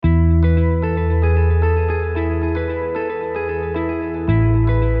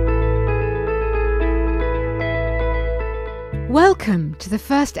Welcome to the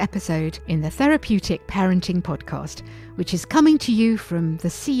first episode in the Therapeutic Parenting Podcast, which is coming to you from the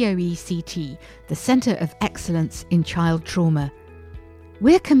COECT, the Centre of Excellence in Child Trauma.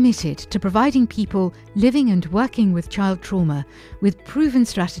 We're committed to providing people living and working with child trauma with proven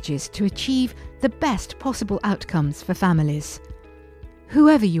strategies to achieve the best possible outcomes for families.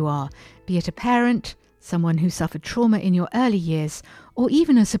 Whoever you are, be it a parent, someone who suffered trauma in your early years, or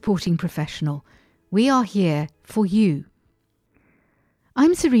even a supporting professional, we are here for you.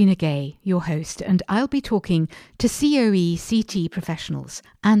 I'm Serena Gay, your host, and I'll be talking to COECT professionals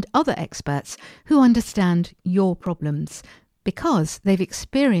and other experts who understand your problems because they've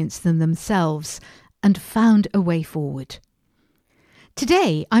experienced them themselves and found a way forward.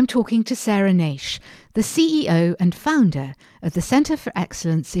 Today, I'm talking to Sarah Naish, the CEO and founder of the Centre for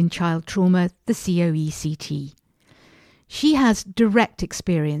Excellence in Child Trauma, the COECT. She has direct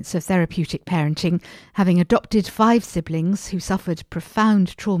experience of therapeutic parenting, having adopted 5 siblings who suffered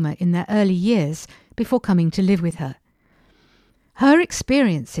profound trauma in their early years before coming to live with her. Her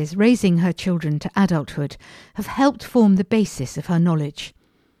experiences raising her children to adulthood have helped form the basis of her knowledge.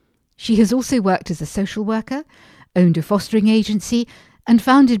 She has also worked as a social worker, owned a fostering agency, and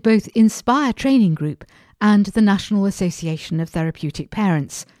founded both Inspire Training Group and the National Association of Therapeutic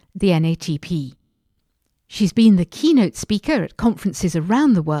Parents, the NATP. She's been the keynote speaker at conferences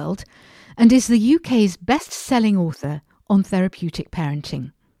around the world and is the UK's best-selling author on therapeutic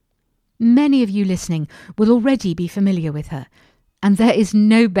parenting. Many of you listening will already be familiar with her, and there is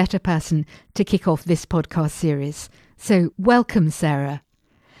no better person to kick off this podcast series. So welcome, Sarah.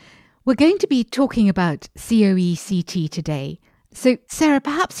 We're going to be talking about COECT today. So, Sarah,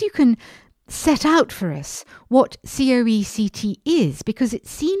 perhaps you can set out for us what COECT is, because it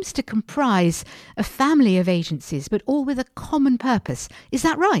seems to comprise a family of agencies, but all with a common purpose. Is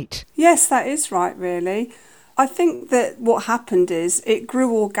that right? Yes, that is right, really. I think that what happened is it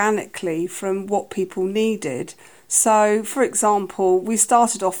grew organically from what people needed. So, for example, we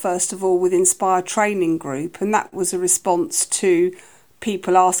started off first of all with Inspire Training Group, and that was a response to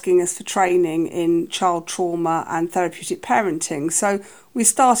people asking us for training in child trauma and therapeutic parenting. So we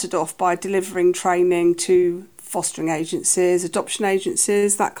started off by delivering training to fostering agencies, adoption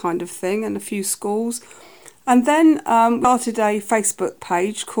agencies, that kind of thing, and a few schools. And then started a Facebook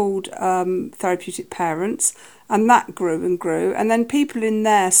page called Therapeutic Parents, and that grew and grew. And then people in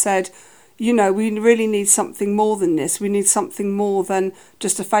there said, you know, we really need something more than this. We need something more than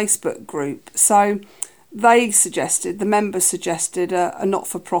just a Facebook group. So the members suggested a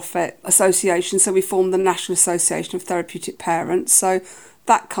not-for-profit association, so we formed the National Association of Therapeutic Parents. So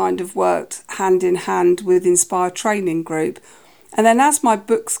that kind of worked hand in hand with Inspire Training Group. And then as my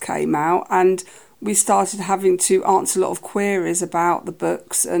books came out and we started having to answer a lot of queries about the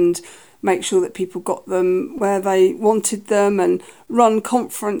books and make sure that people got them where they wanted them and run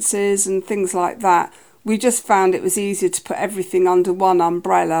conferences and things like that, we just found it was easier to put everything under one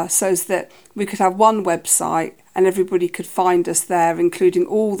umbrella so that we could have one website and everybody could find us there, including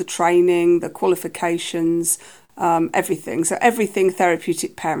all the training, the qualifications, everything. So everything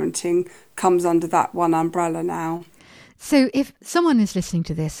therapeutic parenting comes under that one umbrella now. So if someone is listening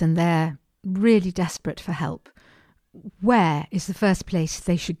to this and they're really desperate for help, where is the first place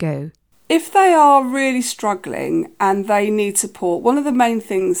they should go? If they are really struggling and they need support, one of the main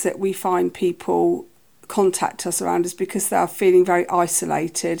things that we find people contact us around is because they are feeling very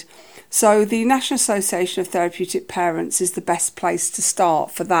isolated. So the National Association of Therapeutic Parents is the best place to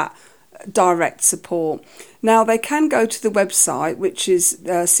start for that direct support. Now they can go to the website, which is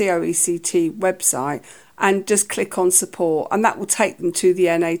the COECT website, and just click on support, and that will take them to the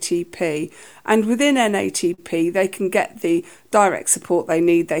NATP. And within NATP, they can get the direct support they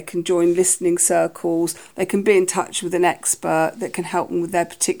need. They can join listening circles. They can be in touch with an expert that can help them with their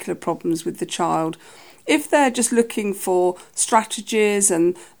particular problems with the child. If they're just looking for strategies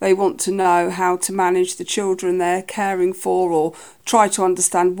and they want to know how to manage the children they're caring for or try to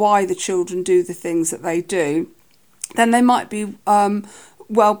understand why the children do the things that they do, then they might be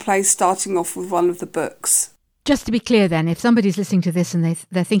well placed starting off with one of the books. Just to be clear then, if somebody's listening to this and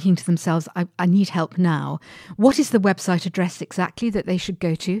they're thinking to themselves, I need help now, what is the website address exactly that they should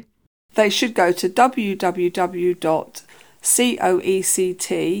go to? They should go to www.coect.co.uk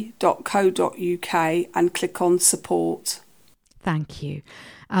and click on support. Thank you.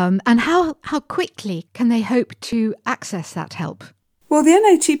 And how quickly can they hope to access that help? Well, the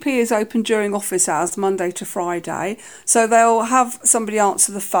NATP is open during office hours, Monday to Friday, so they'll have somebody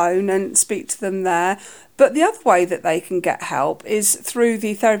answer the phone and speak to them there. But the other way that they can get help is through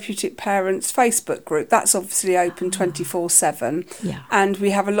the Therapeutic Parents Facebook group. That's obviously open 24/7, Yeah. and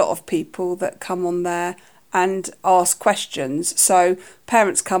we have a lot of people that come on there and ask questions. So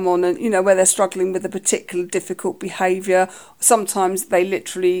parents come on and, where they're struggling with a particular difficult behaviour, sometimes they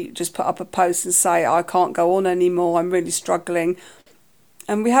literally just put up a post and say, I can't go on anymore, I'm really struggling.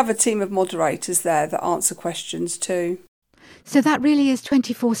 And we have a team of moderators there that answer questions too. So that really is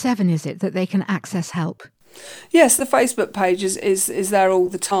 24/7, is it, that they can access help? Yes, the Facebook page is there all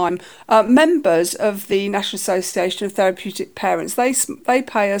the time. Members of the National Association of Therapeutic Parents, they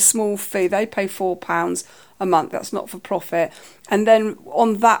pay a small fee. They pay £4 a month. That's not for profit. And then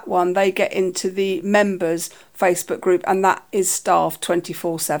on that one, they get into the members Facebook group, and that is staffed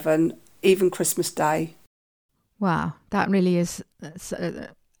 24/7, even Christmas Day. Wow, that really is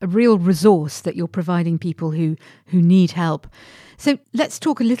a real resource that you're providing people who need help. So let's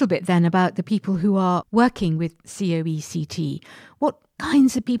talk a little bit then about the people who are working with COECT. What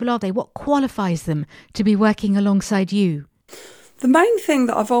kinds of people are they? What qualifies them to be working alongside you? The main thing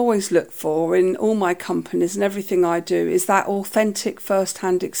that I've always looked for in all my companies and everything I do is that authentic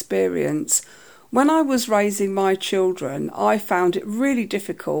first-hand experience. When I was raising my children, I found it really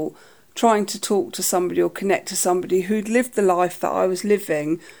difficult trying to talk to somebody or connect to somebody who'd lived the life that I was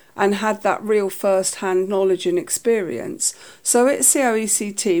living and had that real first-hand knowledge and experience. So at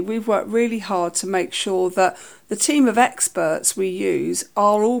COECT, we've worked really hard to make sure that the team of experts we use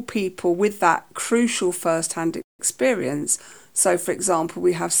are all people with that crucial first-hand experience. So, for example,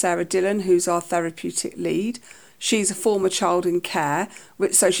 we have Sarah Dillon, who's our therapeutic lead. She's a former child in care,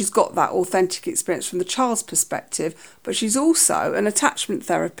 so she's got that authentic experience from the child's perspective, but she's also an attachment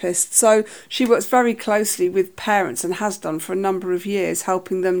therapist. So she works very closely with parents and has done for a number of years,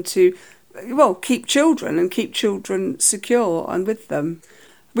 helping them to, keep children secure and with them.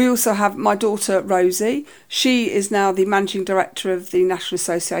 We also have my daughter Rosie. She is now the Managing Director of the National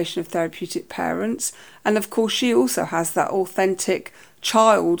Association of Therapeutic Parents. And of course, she also has that authentic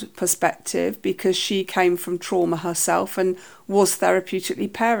child perspective because she came from trauma herself and was therapeutically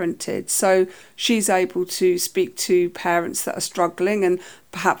parented. So she's able to speak to parents that are struggling and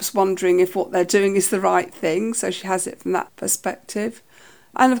perhaps wondering if what they're doing is the right thing. So she has it from that perspective.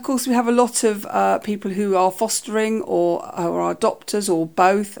 And of course, we have a lot of people who are fostering or are adopters or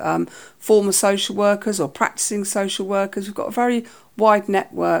both, former social workers or practicing social workers. We've got a very wide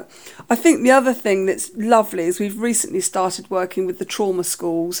network. I think the other thing that's lovely is we've recently started working with the trauma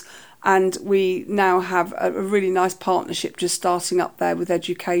schools, and we now have a really nice partnership just starting up there with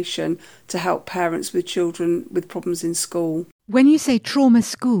education to help parents with children with problems in school. When you say trauma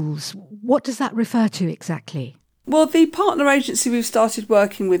schools, what does that refer to exactly? Well, the partner agency we've started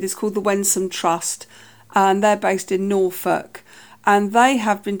working with is called the Wensum Trust, and they're based in Norfolk. And they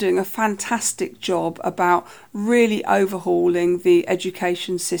have been doing a fantastic job about really overhauling the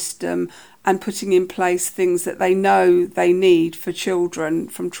education system and putting in place things that they know they need for children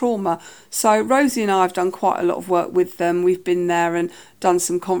from trauma. So Rosie and I have done quite a lot of work with them. We've been there and done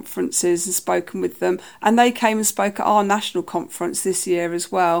some conferences and spoken with them. And they came and spoke at our national conference this year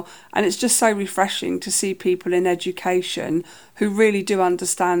as well. And it's just so refreshing to see people in education who really do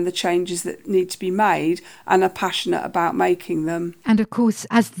understand the changes that need to be made and are passionate about making them. And of course,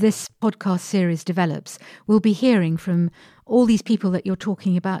 as this podcast series develops, we'll be hearing from all these people that you're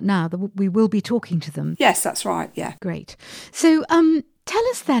talking about now, that we will be talking to them. Yes, that's right, yeah. Great. So tell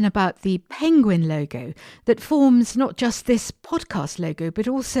us then about the penguin logo that forms not just this podcast logo, but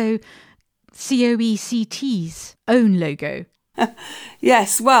also COECT's own logo.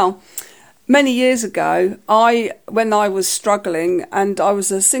 Yes, well, many years ago, when I was struggling and I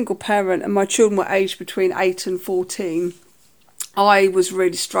was a single parent and my children were aged between 8 and 14, I was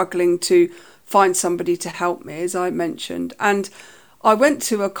really struggling to find somebody to help me, as I mentioned. And I went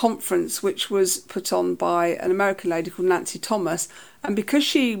to a conference which was put on by an American lady called Nancy Thomas. And because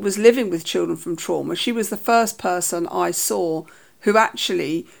she was living with children from trauma, she was the first person I saw who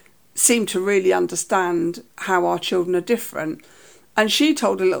actually seemed to really understand how our children are different. And she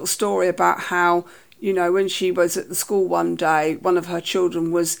told a little story about how, when she was at the school one day, one of her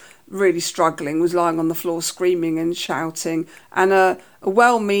children was really struggling, was lying on the floor screaming and shouting, and a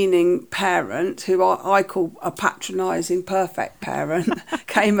well-meaning parent, who I call a patronising perfect parent,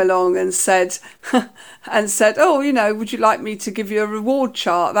 came along and said, oh, would you like me to give you a reward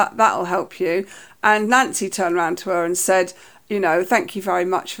chart? That'll help you. And Nancy turned around to her and said, thank you very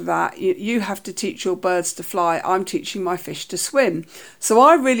much for that. You have to teach your birds to fly. I'm teaching my fish to swim. So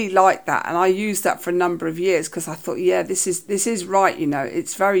I really liked that, and I used that for a number of years because I thought, yeah, this is right.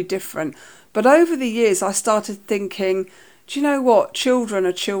 It's very different. But over the years, I started thinking, do you know what? Children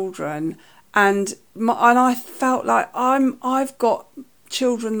are children, and I felt like I've got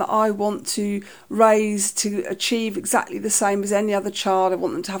children that I want to raise to achieve exactly the same as any other child. I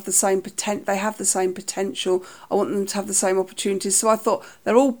want them to have the same they have the same potential. I want them to have the same opportunities. So I thought,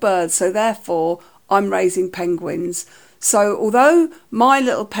 they're all birds, so therefore I'm raising penguins. So although my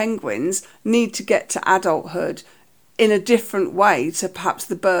little penguins need to get to adulthood in a different way to perhaps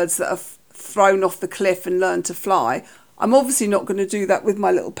the birds that have thrown off the cliff and learned to fly, I'm obviously not going to do that with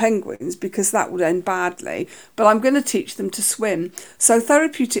my little penguins because that would end badly, but I'm going to teach them to swim. So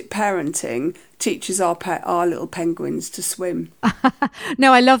therapeutic parenting teaches our little penguins to swim.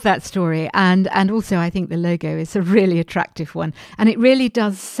 No, I love that story. And also I think the logo is a really attractive one. And it really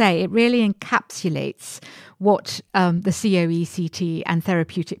does it really encapsulates what the COECT and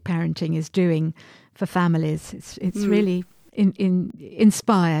therapeutic parenting is doing for families. It's really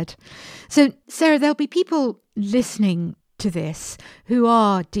inspired. So, Sarah, there'll be people listening to this who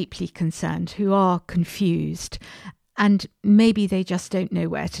are deeply concerned, who are confused, and maybe they just don't know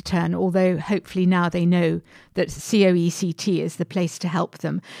where to turn, although hopefully now they know that COECT is the place to help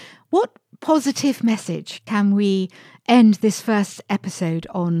them. What positive message can we end this first episode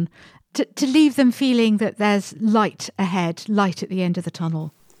on to leave them feeling that there's light ahead, light at the end of the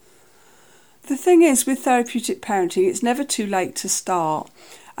tunnel? The thing is, with therapeutic parenting, it's never too late to start.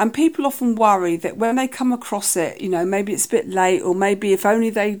 And people often worry that when they come across it, maybe it's a bit late, or maybe if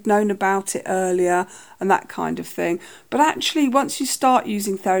only they'd known about it earlier and that kind of thing. But actually, once you start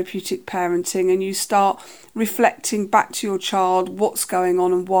using therapeutic parenting and you start reflecting back to your child what's going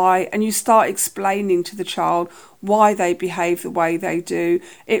on and why, and you start explaining to the child why they behave the way they do,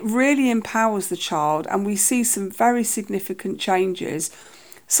 it really empowers the child, and we see some very significant changes.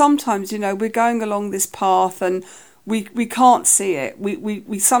 Sometimes, we're going along this path and we can't see it.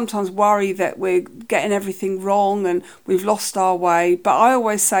 We sometimes worry that we're getting everything wrong and we've lost our way. But I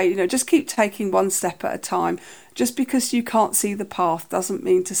always say, just keep taking one step at a time. Just because you can't see the path doesn't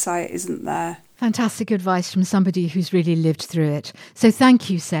mean to say it isn't there. Fantastic advice from somebody who's really lived through it. So thank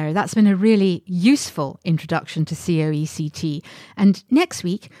you, Sarah. That's been a really useful introduction to COECT. And next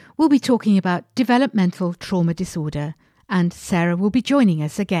week, we'll be talking about developmental trauma disorder. And Sarah will be joining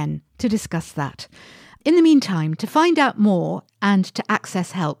us again to discuss that. In the meantime, to find out more and to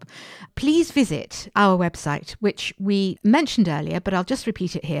access help, please visit our website, which we mentioned earlier, but I'll just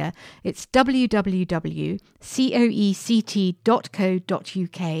repeat it here. It's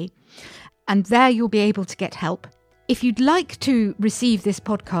www.coect.co.uk, and there you'll be able to get help. If you'd like to receive this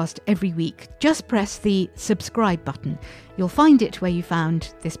podcast every week, just press the subscribe button. You'll find it where you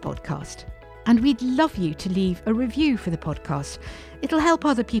found this podcast. And we'd love you to leave a review for the podcast. It'll help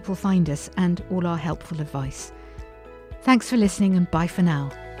other people find us and all our helpful advice. Thanks for listening, and bye for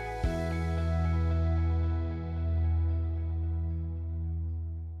now.